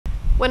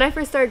When I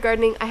first started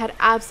gardening, I had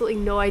absolutely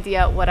no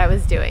idea what I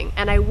was doing,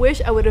 and I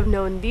wish I would have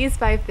known these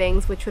 5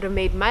 things, which would have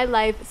made my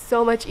life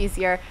so much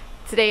easier.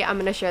 Today, I'm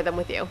going to share them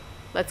with you.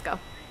 Let's go.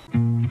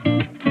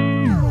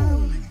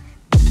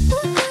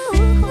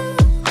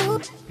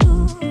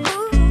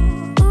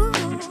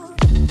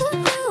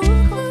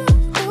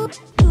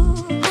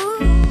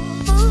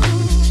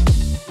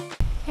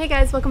 Hey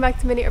guys, welcome back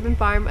to Mini Urban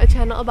Farm, a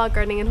channel about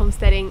gardening and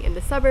homesteading in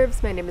the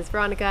suburbs. My name is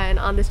Veronica, and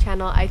on this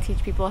channel I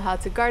teach people how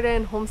to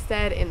garden,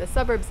 homestead in the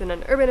suburbs in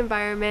an urban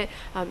environment,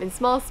 in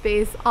small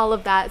space, all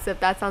of that. So if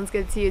that sounds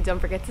good to you, don't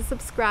forget to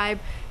subscribe.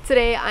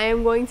 Today I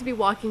am going to be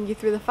walking you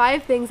through the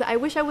 5 things I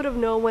wish I would have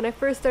known when I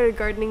first started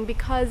gardening,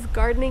 because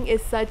gardening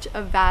is such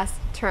a vast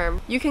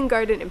term. You can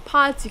garden in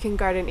pots, you can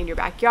garden in your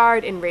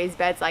backyard, in raised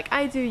beds like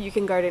I do, you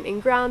can garden in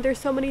ground. There's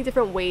so many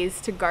different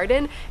ways to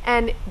garden,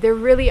 and there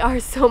really are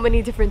so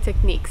many different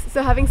techniques.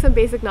 So having some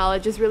basic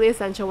knowledge is really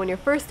essential when you're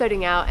first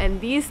starting out, and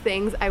these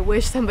things I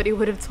wish somebody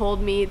would have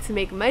told me to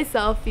make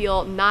myself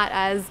feel not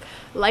as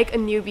like a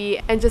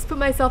newbie and just put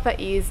myself at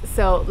ease.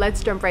 So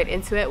let's jump right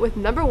into it with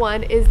number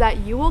 1 is that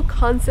you will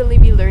constantly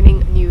be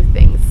learning new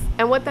things.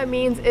 And what that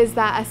means is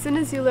that as soon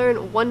as you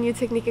learn one new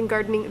technique in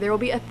gardening, there will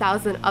be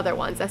 1,000 other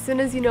ones. As soon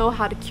as you know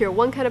how to cure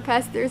one kind of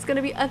pest, there's going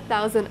to be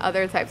 1,000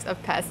 other types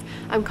of pests.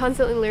 I'm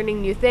constantly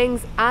learning new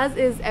things, as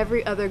is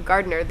every other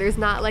gardener. There's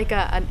not like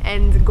an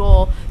end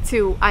goal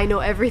to I know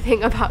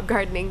everything about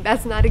gardening.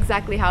 That's not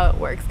exactly how it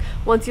works.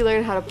 Once you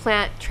learn how to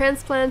plant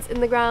transplants in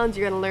the ground,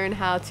 you're going to learn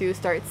how to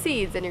start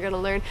seeds, and you're going to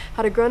learn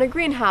how to grow in a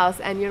greenhouse,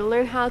 and you're going to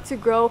learn how to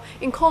grow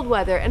in cold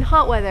weather and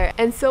hot weather,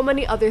 and so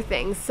many other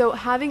things. So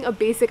having a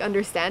basic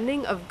understanding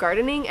of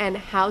gardening and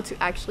how to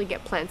actually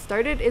get plants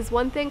started is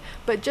one thing,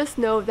 but just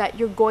know that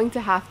you're going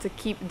to have to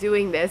keep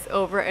doing this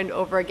over and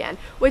over again,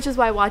 which is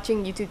why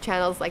watching YouTube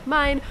channels like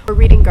mine, or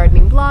reading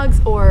gardening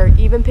blogs, or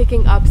even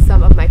picking up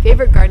some of my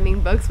favorite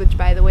gardening books, which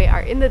by the way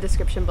are in the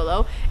description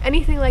below,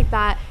 anything like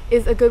that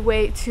is a good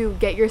way to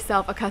get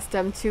yourself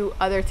accustomed to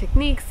other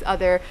techniques,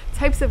 other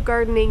types of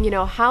gardening,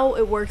 how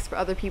it works for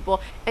other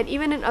people. And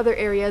even in other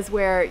areas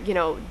where,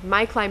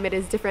 my climate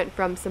is different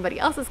from somebody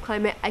else's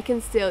climate, I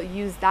can still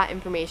use that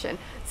information.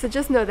 So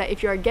just know that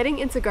if you are getting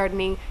into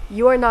gardening,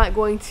 you are not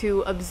going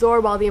to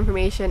absorb all the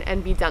information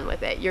and be done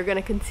with it. You're going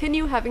to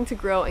continue having to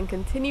grow and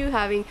continue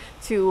having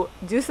to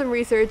do some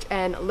research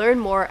and learn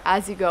more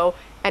as you go,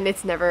 and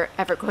it's never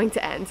ever going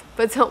to end.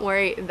 But don't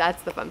worry,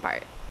 that's the fun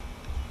part.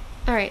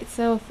 Alright,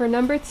 so for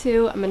number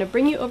 2, I'm going to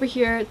bring you over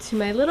here to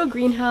my little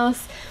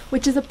greenhouse,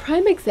 which is a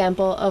prime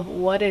example of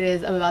what it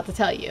is I'm about to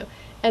tell you.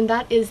 And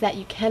that is that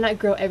you cannot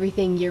grow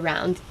everything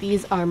year-round.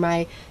 These are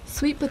my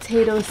sweet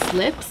potato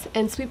slips,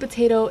 and sweet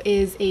potato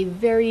is a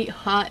very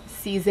hot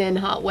season,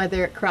 hot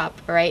weather crop,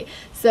 alright?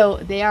 So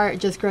they are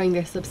just growing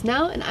their slips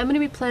now, and I'm going to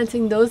be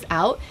planting those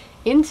out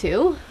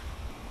into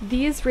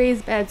these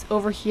raised beds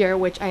over here,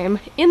 which I am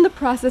in the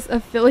process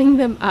of filling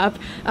them up.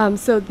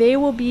 So they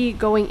will be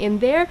going in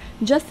there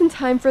just in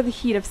time for the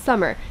heat of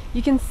summer.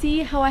 You can see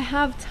how I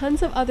have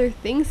tons of other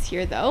things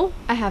here though.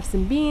 I have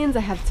some beans,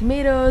 I have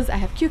tomatoes, I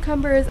have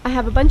cucumbers, I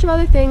have a bunch of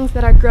other things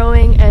that are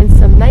growing, and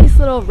some nice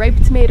little ripe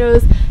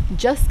tomatoes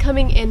just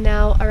coming in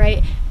now,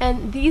 alright?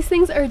 And these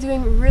things are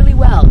doing really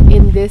well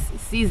in this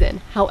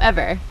season.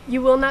 However,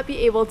 you will not be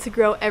able to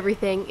grow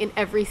everything in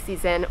every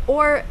season,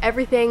 or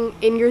everything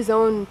in your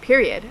zone,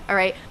 period,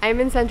 alright? I'm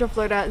in Central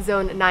Florida,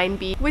 zone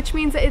 9B, which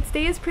means that it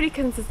stays pretty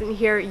consistent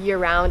here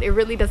year-round. It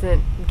really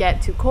doesn't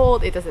get too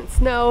cold, it doesn't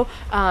snow,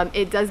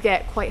 it does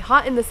get quite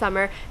hot in the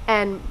summer,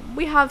 and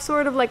we have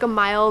sort of like a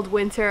mild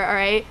winter,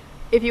 alright?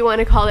 If you want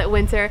to call it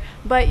winter.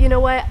 But you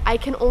know what? I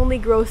can only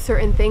grow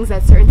certain things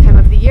at certain time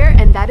of the year,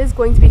 and that is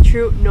going to be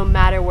true no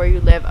matter where you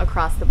live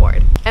across the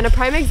board. And a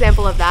prime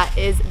example of that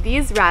is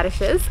these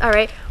radishes,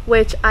 alright,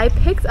 which I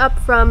picked up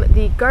from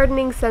the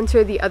gardening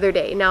center the other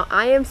day. Now,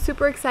 I am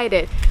super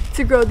excited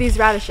to grow these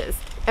radishes.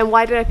 And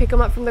why did I pick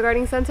them up from the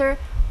gardening center?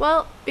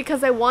 Well,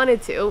 because I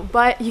wanted to,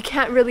 but you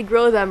can't really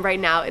grow them right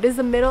now. It is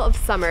the middle of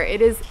summer.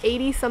 It is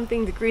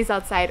 80-something degrees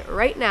outside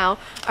right now,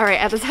 alright,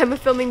 at the time of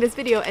filming this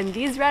video, and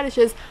these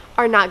radishes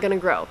are not gonna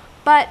grow.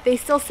 But they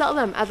still sell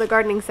them at the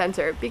gardening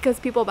center because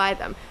people buy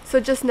them.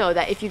 So just know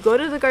that if you go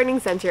to the gardening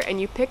center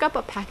and you pick up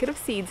a packet of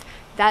seeds,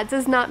 that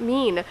does not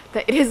mean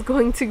that it is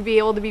going to be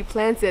able to be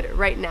planted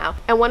right now.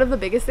 And one of the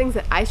biggest things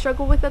that I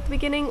struggled with at the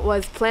beginning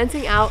was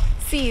planting out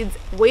seeds,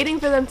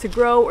 waiting for them to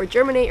grow or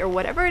germinate or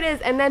whatever it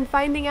is, and then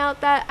finding out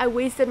that I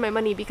wasted my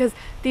money because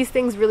these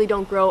things really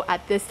don't grow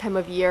at this time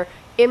of year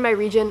in my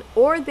region,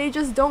 or they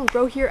just don't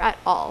grow here at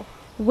all.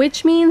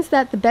 Which means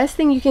that the best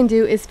thing you can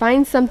do is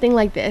find something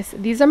like this.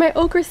 These are my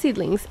okra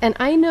seedlings, and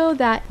I know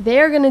that they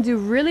are going to do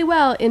really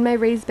well in my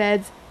raised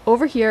beds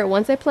over here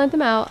once I plant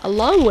them out,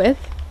 along with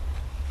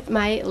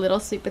my little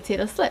sweet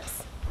potato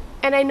slips.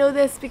 And I know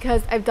this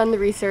because I've done the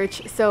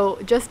research, so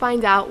just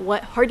find out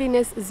what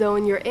hardiness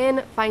zone you're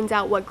in, find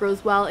out what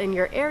grows well in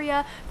your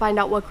area, find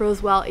out what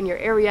grows well in your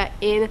area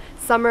in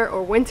summer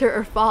or winter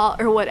or fall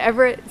or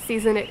whatever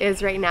season it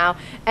is right now,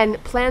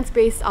 and plant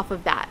based off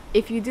of that.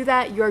 If you do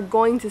that, you're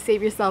going to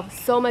save yourself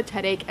so much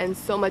headache and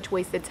so much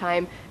wasted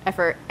time,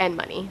 effort, and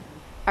money.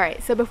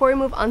 Alright, so before we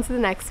move on to the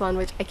next one,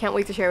 which I can't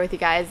wait to share with you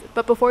guys,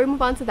 but before we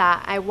move on to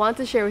that, I want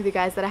to share with you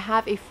guys that I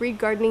have a free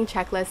gardening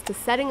checklist to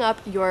setting up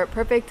your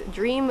perfect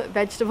dream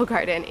vegetable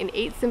garden in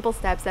 8 simple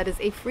steps. That is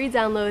a free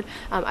download.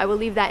 I will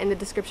leave that in the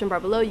description bar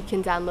below. You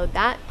can download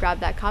that, grab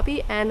that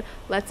copy, and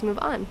let's move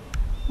on.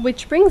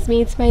 Which brings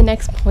me to my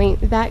next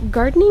point, that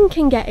gardening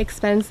can get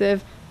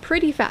expensive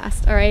pretty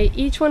fast, all right?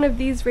 Each one of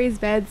these raised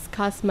beds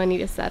costs money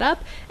to set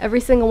up. Every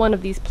single one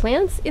of these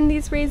plants in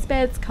these raised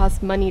beds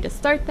costs money to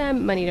start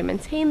them, money to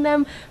maintain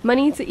them,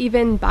 money to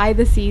even buy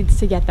the seeds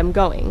to get them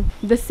going.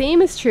 The same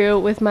is true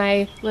with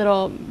my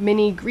little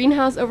mini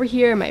greenhouse over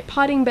here, my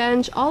potting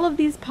bench, all of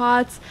these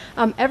pots,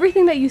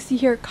 everything that you see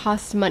here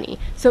costs money.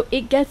 So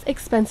it gets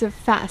expensive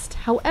fast.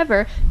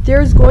 However,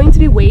 there's going to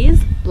be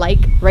ways, like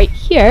right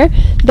here,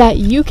 that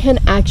you can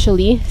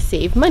actually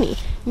save money.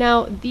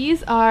 Now,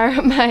 these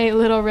are my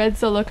little red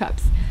solo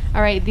cups.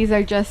 All right, these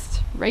are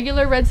just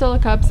regular red solo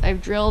cups. I've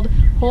drilled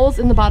holes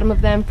in the bottom of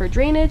them for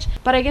drainage,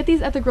 but I get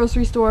these at the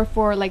grocery store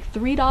for like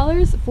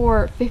 $3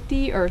 for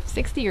 50 or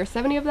 60 or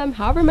 70 of them,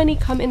 however many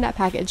come in that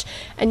package.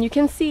 And you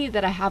can see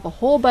that I have a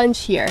whole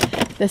bunch here.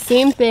 The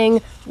same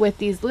thing with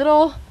these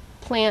little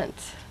plant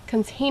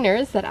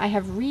containers that I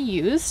have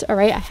reused. All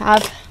right, I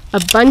have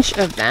a bunch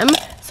of them.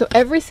 So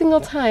every single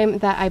time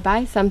that I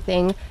buy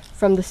something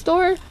from the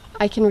store,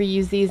 I can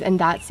reuse these, and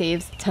that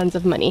saves tons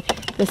of money.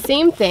 The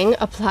same thing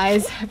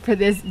applies for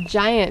this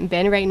giant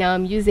bin. Right now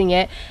I'm using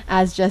it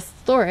as just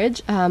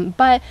storage,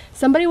 but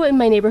somebody in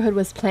my neighborhood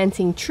was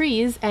planting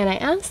trees, and I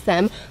asked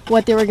them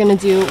what they were going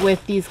to do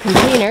with these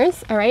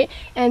containers, all right?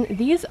 And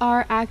these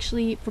are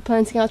actually for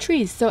planting out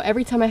trees. So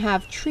every time I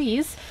have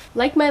trees,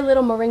 like my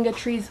little moringa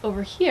trees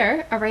over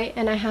here, all right,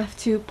 and I have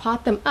to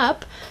pot them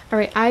up, all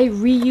right, I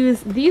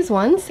reuse these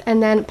ones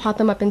and then pot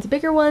them up into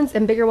bigger ones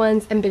and bigger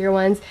ones and bigger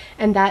ones,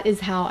 and that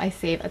is how I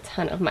save a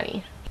ton of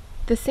money.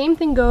 The same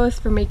thing goes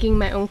for making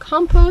my own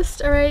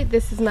compost, all right?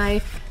 This is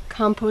my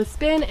compost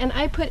bin, and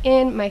I put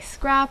in my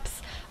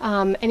scraps,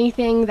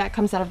 anything that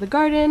comes out of the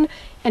garden,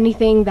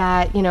 anything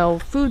that, you know,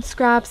 food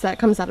scraps that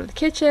comes out of the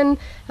kitchen.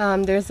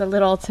 There's a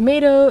little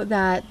tomato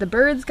that the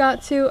birds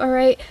got to, all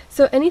right?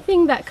 So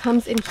anything that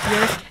comes in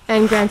here,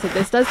 and granted,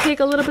 this does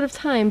take a little bit of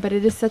time, but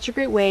it is such a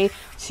great way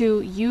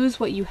to use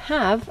what you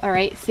have, all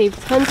right?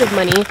 Save tons of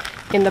money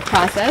in the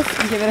process.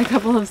 Give it a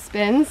couple of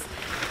spins,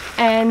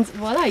 and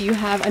voila, you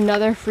have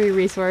another free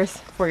resource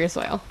for your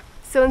soil.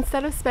 So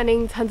instead of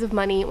spending tons of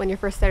money when you're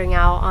first starting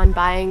out on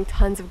buying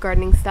tons of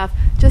gardening stuff,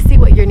 just see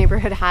what your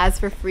neighborhood has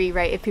for free,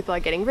 right? If people are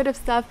getting rid of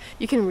stuff,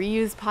 you can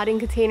reuse potting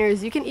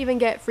containers. You can even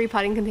get free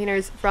potting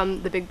containers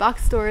from the big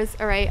box stores,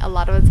 all right? A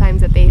lot of the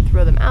times that they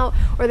throw them out,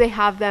 or they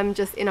have them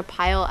just in a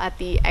pile at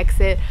the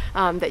exit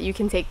that you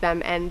can take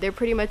them, and they're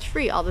pretty much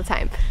free all the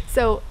time.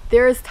 So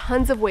there's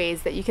tons of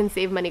ways that you can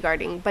save money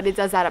gardening, but it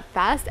does add up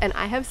fast, and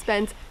I have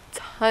spent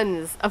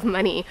tons of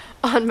money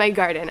on my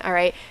garden, all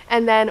right?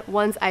 And then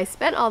once I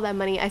spent all that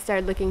money, I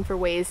started looking for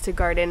ways to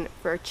garden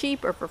for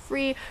cheap or for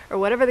free or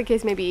whatever the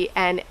case may be,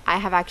 and I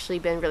have actually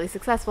been really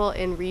successful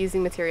in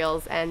reusing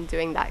materials and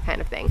doing that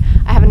kind of thing.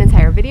 I have an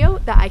entire video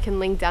that I can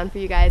link down for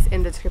you guys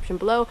in the description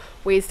below,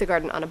 ways to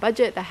garden on a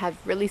budget, that have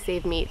really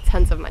saved me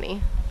tons of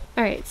money.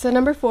 Alright, so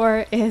number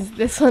 4 is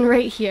this one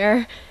right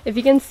here. If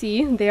you can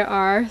see, there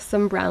are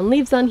some brown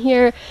leaves on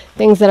here,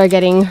 things that are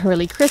getting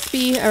really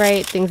crispy,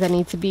 alright, things that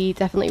need to be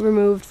definitely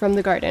removed from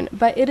the garden.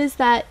 But it is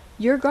that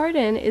your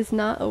garden is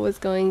not always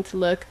going to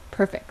look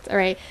perfect, all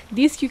right?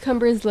 These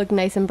cucumbers look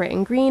nice and bright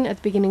and green at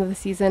the beginning of the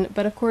season,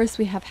 but of course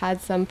we have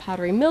had some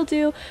powdery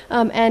mildew,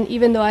 and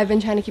even though I've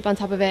been trying to keep on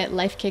top of it,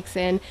 life kicks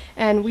in,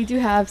 and we do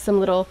have some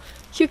little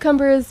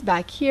cucumbers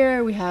back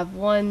here. We have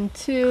 1,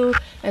 2,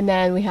 and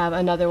then we have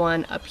another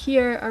one up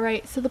here, all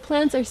right? So the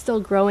plants are still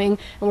growing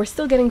and we're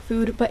still getting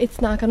food, but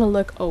it's not gonna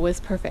look always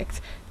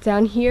perfect.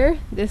 Down here,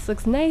 this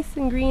looks nice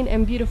and green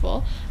and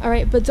beautiful, all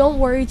right? But don't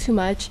worry too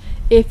much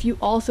if you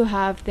also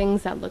have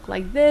things that look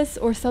like this,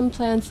 or some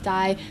plants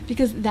die,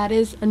 because that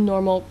is a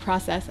normal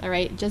process, all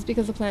right? Just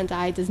because a plant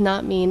died does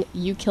not mean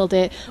you killed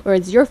it or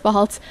it's your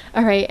fault,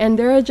 all right? And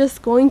there are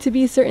just going to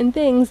be certain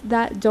things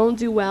that don't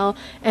do well,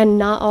 and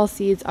not all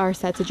seeds are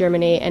set to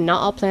germinate, and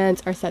not all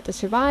plants are set to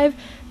survive.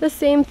 The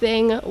same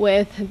thing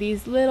with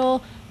these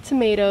little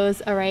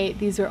tomatoes, all right?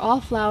 These are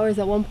all flowers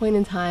at one point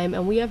in time,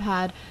 and we have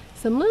had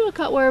some little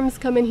cutworms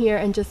come in here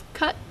and just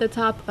cut the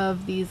top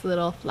of these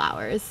little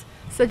flowers.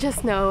 So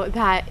just know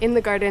that in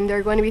the garden there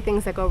are going to be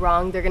things that go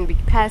wrong. There are going to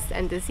be pests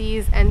and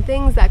disease and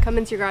things that come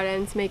into your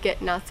garden to make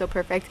it not so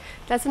perfect.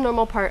 That's a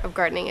normal part of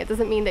gardening. It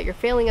doesn't mean that you're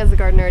failing as a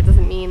gardener. It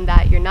doesn't mean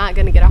that you're not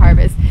going to get a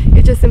harvest.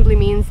 It just simply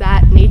means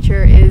that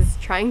nature is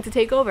trying to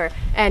take over,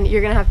 and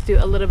you're going to have to do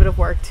a little bit of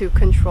work to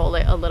control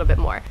it a little bit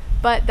more.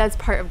 But that's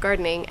part of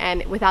gardening,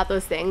 and without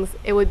those things,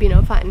 it would be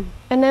no fun.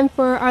 And then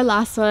for our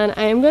last one,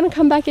 I am going to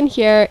come back in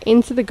here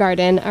into the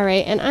garden, all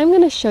right, and I'm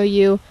going to show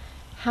you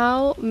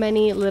how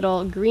many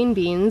little green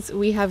beans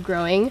we have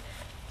growing,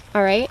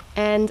 all right?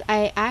 And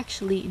I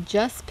actually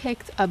just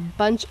picked a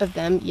bunch of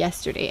them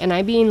yesterday, and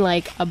I mean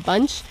like a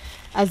bunch,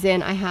 as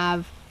in I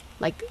have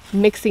like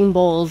mixing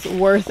bowls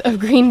worth of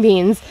green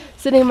beans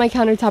sitting on my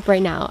countertop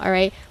right now, all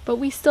right? But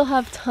we still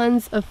have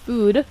tons of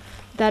food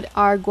that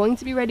are going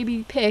to be ready to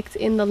be picked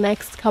in the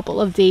next couple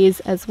of days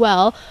as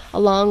well,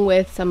 along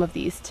with some of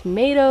these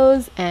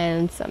tomatoes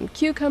and some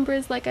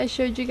cucumbers like I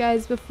showed you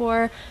guys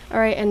before. All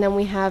right, and then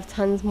we have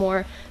tons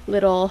more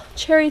little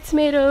cherry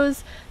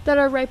tomatoes that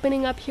are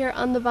ripening up here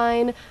on the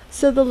vine.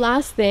 So the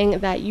last thing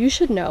that you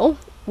should know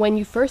when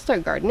you first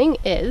start gardening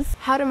is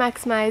how to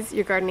maximize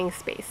your gardening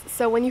space.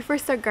 So when you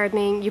first start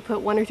gardening, you put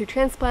 1 or 2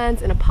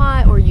 transplants in a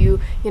pot, or you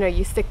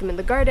stick them in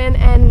the garden,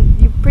 and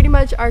you pretty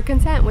much are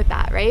content with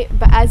that, right?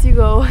 But as you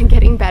go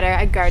getting better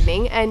at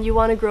gardening and you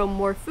want to grow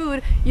more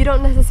food, you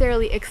don't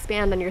necessarily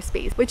expand on your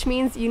space, which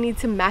means you need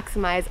to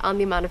maximize on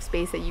the amount of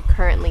space that you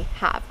currently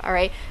have, all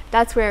right?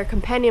 That's where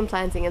companion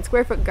planting and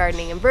square foot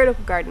gardening and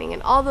vertical gardening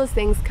and all those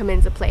things come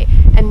into play.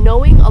 And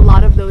knowing a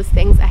lot of those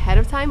things ahead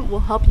of time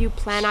will help you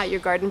plan out your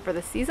garden for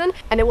the season,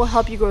 and it will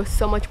help you grow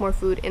so much more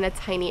food in a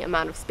tiny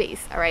amount of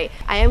space, all right?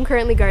 I am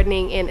currently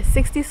gardening in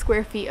 60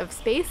 square feet of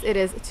space. It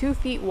is 2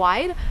 feet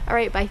wide, all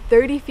right, by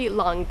 30 feet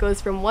long. It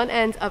goes from one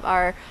end of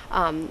our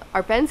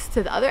fence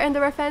to the other end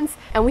of our fence,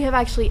 and we have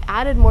actually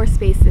added more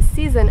space this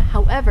season.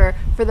 However,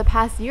 for the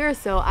past year or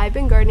so, I've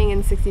been gardening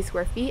in 60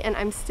 square feet, and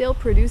I'm still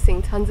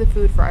producing tons of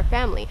food for our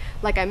family.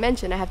 Like I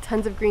mentioned, I have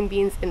tons of green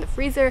beans in the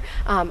freezer.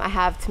 I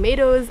have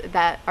tomatoes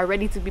that are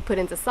ready to be put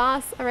into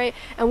sauce, all right?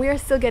 And we are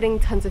still getting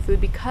tons of food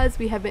because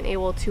we have been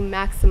able to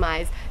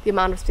maximize the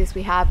amount of space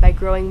we have by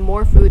growing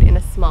more food in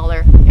a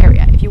smaller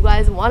area. If you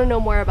guys want to know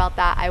more about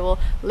that, I will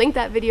link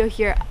that video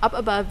here up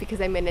above because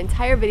I made an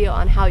entire video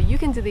on how you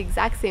can do the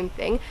exact same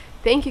thing.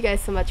 Thank you guys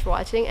so much for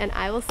watching, and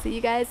I will see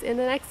you guys in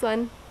the next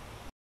one.